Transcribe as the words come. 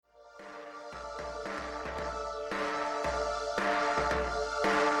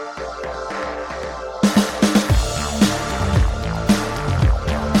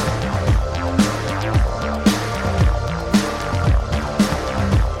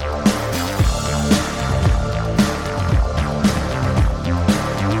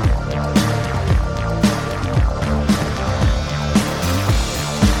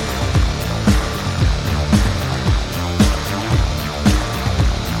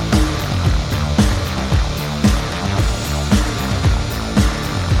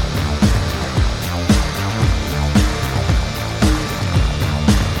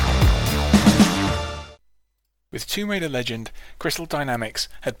Tomb Raider Legend, Crystal Dynamics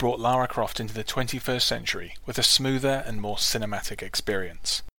had brought Lara Croft into the 21st century with a smoother and more cinematic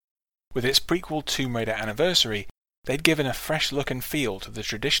experience. With its prequel Tomb Raider Anniversary, they'd given a fresh look and feel to the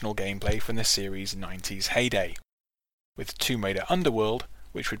traditional gameplay from the series' 90s heyday. With Tomb Raider Underworld,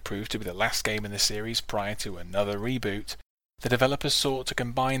 which would prove to be the last game in the series prior to another reboot, the developers sought to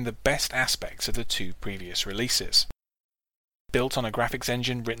combine the best aspects of the two previous releases. Built on a graphics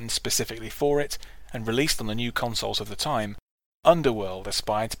engine written specifically for it, and released on the new consoles of the time, Underworld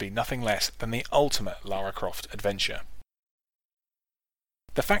aspired to be nothing less than the ultimate Lara Croft adventure.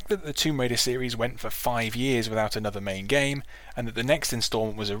 The fact that the Tomb Raider series went for 5 years without another main game, and that the next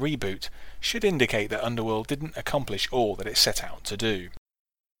installment was a reboot, should indicate that Underworld didn't accomplish all that it set out to do.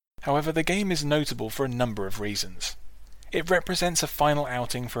 However, the game is notable for a number of reasons. It represents a final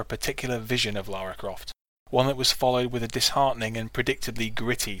outing for a particular vision of Lara Croft, one that was followed with a disheartening and predictably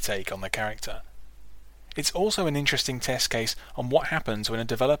gritty take on the character. It's also an interesting test case on what happens when a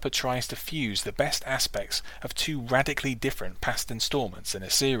developer tries to fuse the best aspects of two radically different past installments in a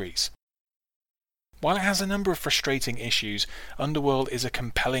series. While it has a number of frustrating issues, Underworld is a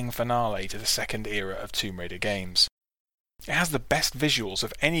compelling finale to the second era of Tomb Raider games. It has the best visuals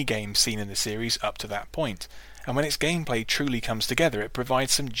of any game seen in the series up to that point, and when its gameplay truly comes together it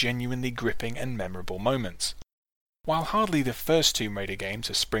provides some genuinely gripping and memorable moments. While hardly the first Tomb Raider game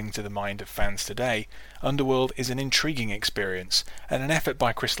to spring to the mind of fans today, Underworld is an intriguing experience and an effort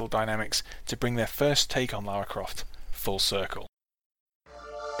by Crystal Dynamics to bring their first take on Lara Croft full circle.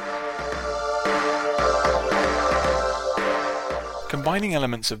 Combining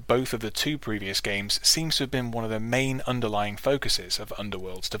elements of both of the two previous games seems to have been one of the main underlying focuses of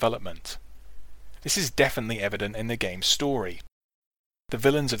Underworld's development. This is definitely evident in the game's story. The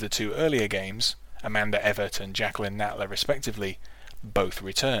villains of the two earlier games, Amanda Everett and Jacqueline Natler respectively, both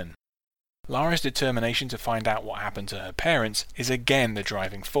return. Lara's determination to find out what happened to her parents is again the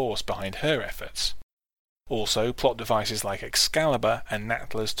driving force behind her efforts. Also, plot devices like Excalibur and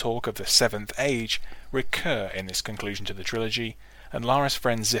Natler's talk of the Seventh Age recur in this conclusion to the trilogy, and Lara's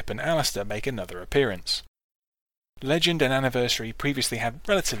friends Zip and Alistair make another appearance. Legend and Anniversary previously had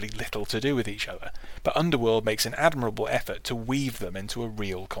relatively little to do with each other, but Underworld makes an admirable effort to weave them into a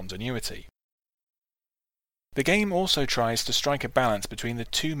real continuity. The game also tries to strike a balance between the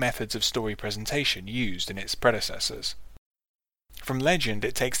two methods of story presentation used in its predecessors. From Legend,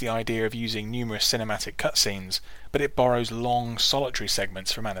 it takes the idea of using numerous cinematic cutscenes, but it borrows long, solitary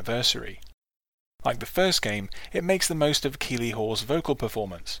segments from Anniversary. Like the first game, it makes the most of Keeley Hawes' vocal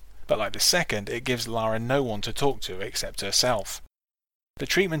performance, but like the second, it gives Lara no one to talk to except herself. The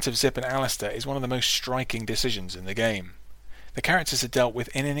treatment of Zip and Alistair is one of the most striking decisions in the game. The characters are dealt with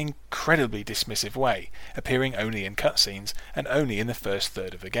in an incredibly dismissive way, appearing only in cutscenes and only in the first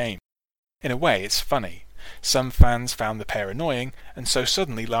third of the game. In a way, it's funny. Some fans found the pair annoying, and so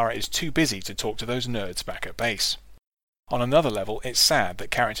suddenly Lara is too busy to talk to those nerds back at base. On another level, it's sad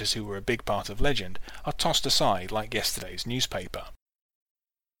that characters who were a big part of Legend are tossed aside like yesterday's newspaper.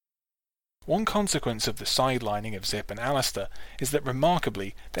 One consequence of the sidelining of Zip and Alistair is that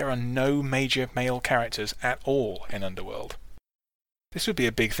remarkably there are no major male characters at all in Underworld. This would be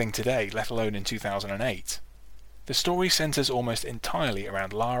a big thing today, let alone in 2008. The story centres almost entirely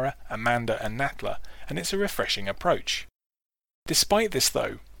around Lara, Amanda and Natler, and it's a refreshing approach. Despite this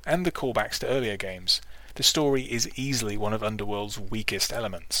though, and the callbacks to earlier games, the story is easily one of Underworld's weakest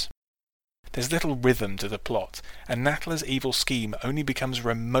elements. There's little rhythm to the plot, and Natler's evil scheme only becomes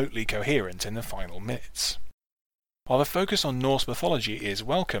remotely coherent in the final minutes. While the focus on Norse mythology is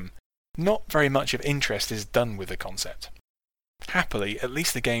welcome, not very much of interest is done with the concept. Happily, at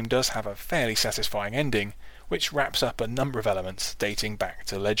least the game does have a fairly satisfying ending, which wraps up a number of elements dating back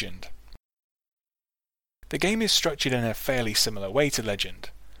to Legend. The game is structured in a fairly similar way to Legend.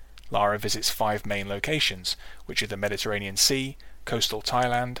 Lara visits 5 main locations, which are the Mediterranean Sea, coastal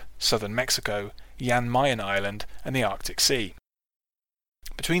Thailand, southern Mexico, Jan Mayen Island, and the Arctic Sea.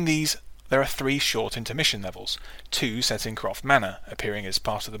 Between these, there are 3 short intermission levels, 2 set in Croft Manor, appearing as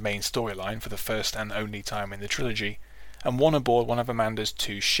part of the main storyline for the first and only time in the trilogy, and 1 aboard one of Amanda's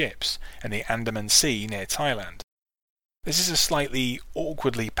 2 ships in the Andaman Sea near Thailand. This is a slightly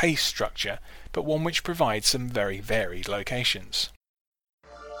awkwardly paced structure, but one which provides some very varied locations.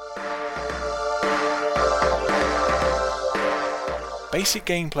 Basic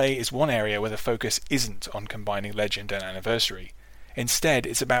gameplay is one area where the focus isn't on combining Legend and Anniversary. Instead,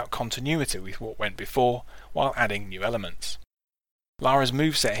 it's about continuity with what went before, while adding new elements. Lara's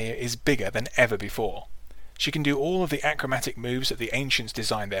moveset here is bigger than ever before. She can do all of the achromatic moves that the ancients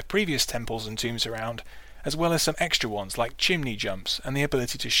designed their previous temples and tombs around, as well as some extra ones like chimney jumps and the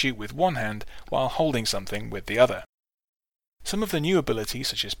ability to shoot with one hand while holding something with the other. Some of the new abilities,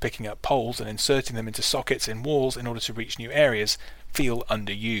 such as picking up poles and inserting them into sockets in walls in order to reach new areas, feel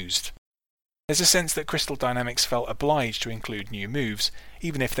underused. There's a sense that Crystal Dynamics felt obliged to include new moves,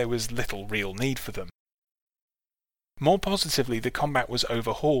 even if there was little real need for them. More positively, the combat was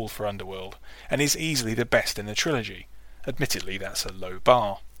overhauled for Underworld, and is easily the best in the trilogy. Admittedly, that's a low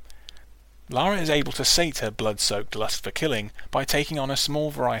bar. Lara is able to sate her blood-soaked lust for killing by taking on a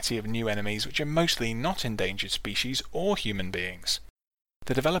small variety of new enemies which are mostly not endangered species or human beings.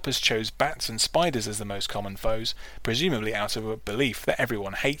 The developers chose bats and spiders as the most common foes, presumably out of a belief that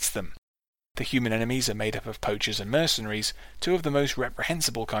everyone hates them. The human enemies are made up of poachers and mercenaries, two of the most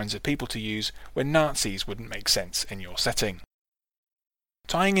reprehensible kinds of people to use when Nazis wouldn't make sense in your setting.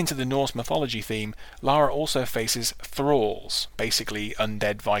 Tying into the Norse mythology theme, Lara also faces thralls, basically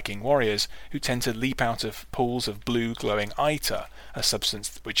undead Viking warriors who tend to leap out of pools of blue glowing aether, a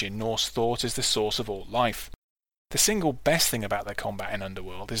substance which in Norse thought is the source of all life. The single best thing about their combat in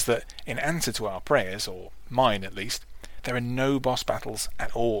Underworld is that, in answer to our prayers, or mine at least, there are no boss battles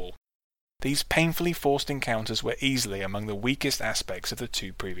at all. These painfully forced encounters were easily among the weakest aspects of the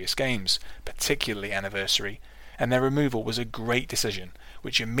two previous games, particularly Anniversary, and their removal was a great decision,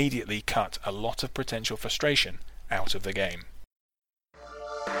 which immediately cut a lot of potential frustration out of the game.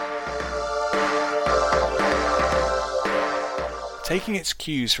 Taking its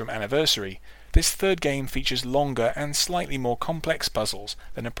cues from Anniversary, this third game features longer and slightly more complex puzzles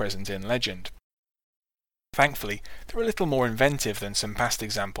than are present in Legend. Thankfully, they're a little more inventive than some past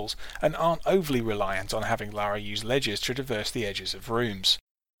examples and aren't overly reliant on having Lara use ledges to traverse the edges of rooms.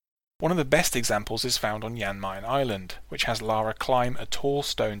 One of the best examples is found on Jan Mayen Island, which has Lara climb a tall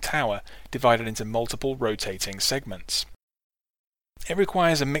stone tower divided into multiple rotating segments. It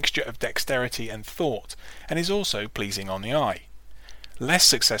requires a mixture of dexterity and thought, and is also pleasing on the eye. Less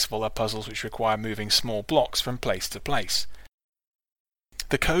successful are puzzles which require moving small blocks from place to place.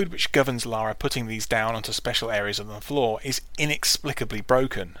 The code which governs Lara putting these down onto special areas on the floor is inexplicably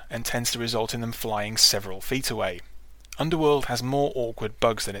broken, and tends to result in them flying several feet away. Underworld has more awkward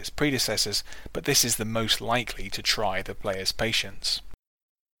bugs than its predecessors, but this is the most likely to try the player's patience.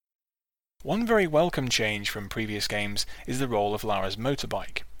 One very welcome change from previous games is the role of Lara's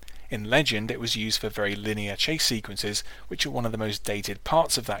motorbike. In Legend it was used for very linear chase sequences, which are one of the most dated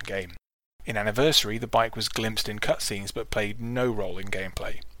parts of that game. In Anniversary the bike was glimpsed in cutscenes but played no role in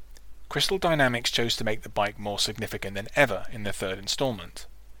gameplay. Crystal Dynamics chose to make the bike more significant than ever in the third installment.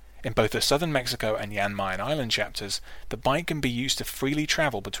 In both the Southern Mexico and Jan Mayen Island chapters, the bike can be used to freely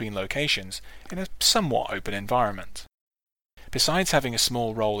travel between locations in a somewhat open environment. Besides having a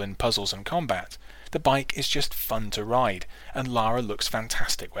small role in puzzles and combat, the bike is just fun to ride, and Lara looks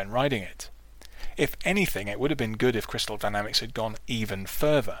fantastic when riding it. If anything, it would have been good if Crystal Dynamics had gone even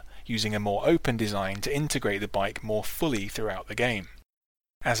further, using a more open design to integrate the bike more fully throughout the game.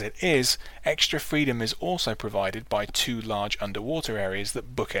 As it is, extra freedom is also provided by two large underwater areas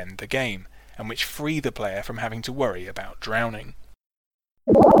that bookend the game, and which free the player from having to worry about drowning.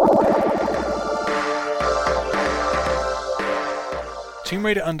 Tomb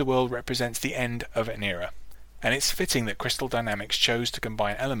Raider Underworld represents the end of an era, and it's fitting that Crystal Dynamics chose to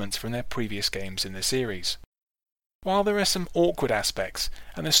combine elements from their previous games in the series. While there are some awkward aspects,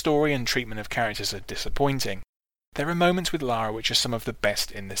 and the story and treatment of characters are disappointing, there are moments with Lara which are some of the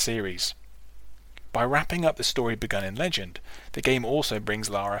best in the series. By wrapping up the story begun in Legend, the game also brings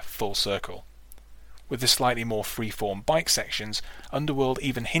Lara full circle. With the slightly more free-form bike sections, Underworld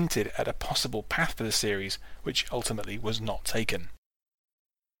even hinted at a possible path for the series, which ultimately was not taken.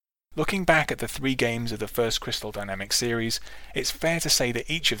 Looking back at the three games of the first Crystal Dynamics series, it's fair to say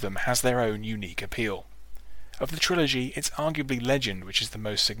that each of them has their own unique appeal. Of the trilogy, it's arguably Legend which is the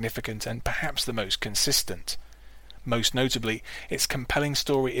most significant and perhaps the most consistent. Most notably, its compelling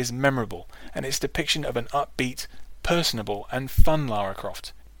story is memorable, and its depiction of an upbeat, personable and fun Lara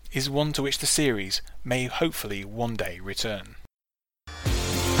Croft is one to which the series may hopefully one day return.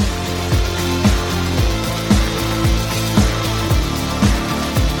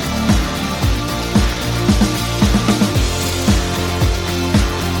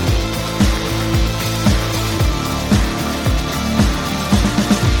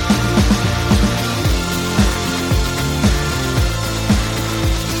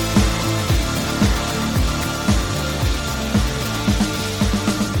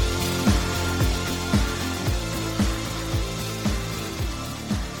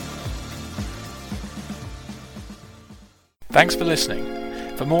 Thanks for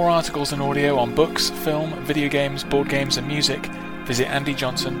listening. For more articles and audio on books, film, video games, board games and music, visit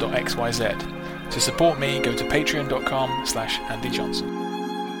andyjohnson.xyz To support me, go to patreon.com/AndyJohnson.